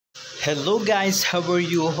Hello guys, how are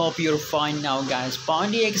you? Hope you're fine now guys.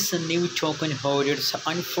 PUNDIX new token holders,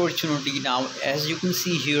 unfortunately now as you can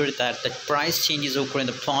see here that the price changes occur in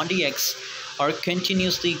the PUNDIX are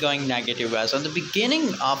continuously going negative. As on the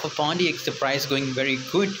beginning of a PUNDIX the price going very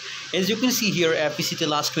good, as you can see here FEC the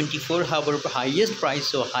last 24 hour highest price,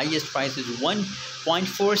 so highest price is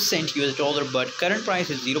 1.4 cent US dollar, but current price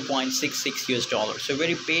is 0.66 US dollar, so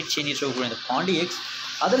very bad changes over in the PUNDIX.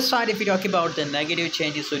 Other side, if we talk about the negative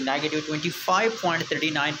changes, so negative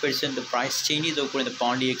 25.39% the price changes over in the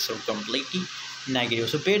PUNDIX are completely negative,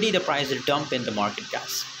 so barely the price is dump in the market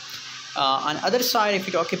guys. On other side, if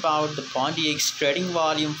we talk about the PUNDIX trading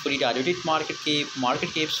volume, fully diluted market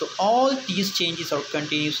cap, so all these changes are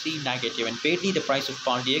continuously negative and barely the price of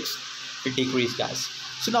PUNDIX will decrease guys.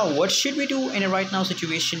 So now what should we do in a right now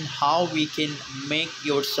situation? How we can make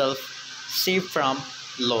yourself safe from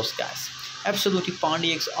loss guys? Absolutely,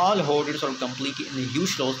 PUNDIX all holders are completely in a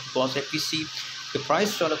huge loss, because if we see the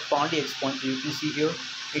price chart of PUNDIX point, you can see here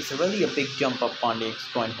it's really a big jump of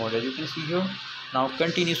PUNDIX coin holder. You can see here now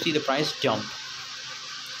continuously the price jump.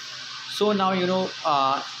 So now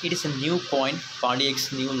it is a new coin,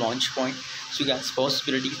 PUNDIX new launch coin. So you guys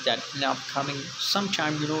possibilities that in upcoming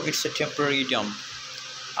sometime it's a temporary jump.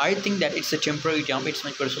 I think that it's a temporary jump. It's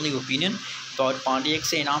my personal opinion about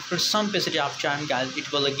PUNDIX, and after some passage of time guys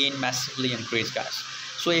it will again massively increase guys.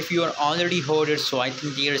 So if you are already holder, so I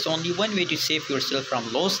think there is only one way to save yourself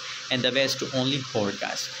from loss, and the way is to only hold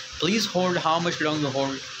guys. Please hold. How much long you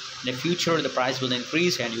hold, in the future the price will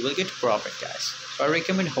increase and you will get profit guys. So I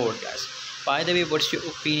recommend hold guys. By the way, what's your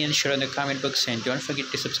opinion? Share in the comment box and don't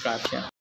forget to subscribe channel.